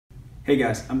Hey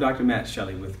guys, I'm Dr. Matt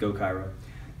Shelly with Geaux Chiro.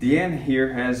 Deanne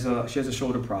here has a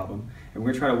shoulder problem, and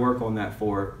we're going to try to work on that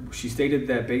for her. She stated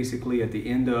that basically at the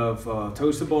end of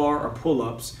toes to bar or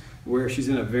pull-ups, where she's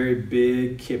in a very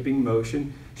big kipping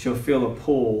motion, she'll feel a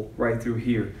pull right through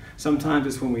here. Sometimes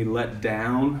it's when we let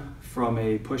down from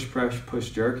a push press, push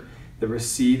jerk. The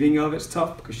receiving of it's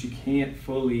tough because she can't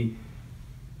fully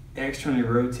externally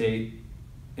rotate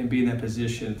and be in that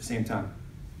position at the same time.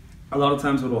 A lot of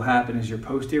times what will happen is your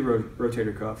posterior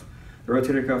rotator cuff, the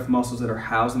rotator cuff muscles that are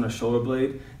housed in the shoulder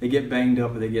blade, they get banged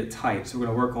up or they get tight. So we're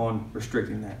going to work on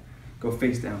restricting that. Go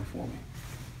face down for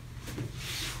me.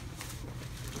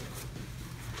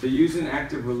 So using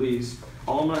active release,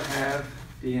 all I'm going to have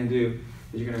Deanne do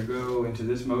is you're going to go into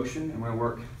this motion and we're going to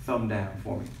work thumb down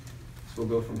for me. So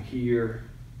we'll go from here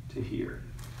to here.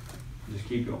 Just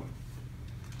keep going.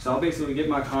 So I'll basically get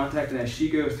my contact, and as she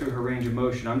goes through her range of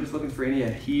motion, I'm just looking for any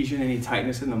adhesion, any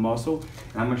tightness in the muscle,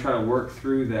 and I'm gonna try to work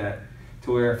through that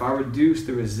to where if I reduce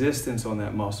the resistance on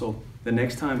that muscle, the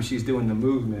next time she's doing the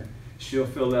movement, she'll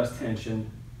feel less tension,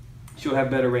 she'll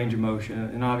have better range of motion,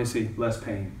 and obviously less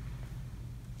pain.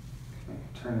 Okay,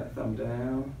 turn that thumb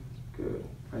down, good,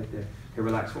 right there. Okay,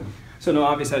 relax for me. So no,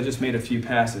 obviously I just made a few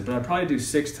passes, but I'd probably do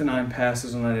 6 to 9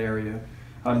 passes on that area.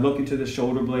 I'd look into the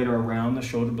shoulder blade or around the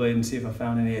shoulder blade and see if I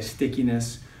found any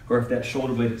stickiness or if that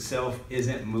shoulder blade itself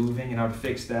isn't moving, and I would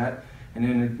fix that. And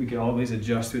then we could always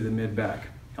adjust through the mid-back.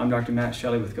 I'm Dr. Matt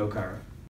Shelly with Geaux Chiro.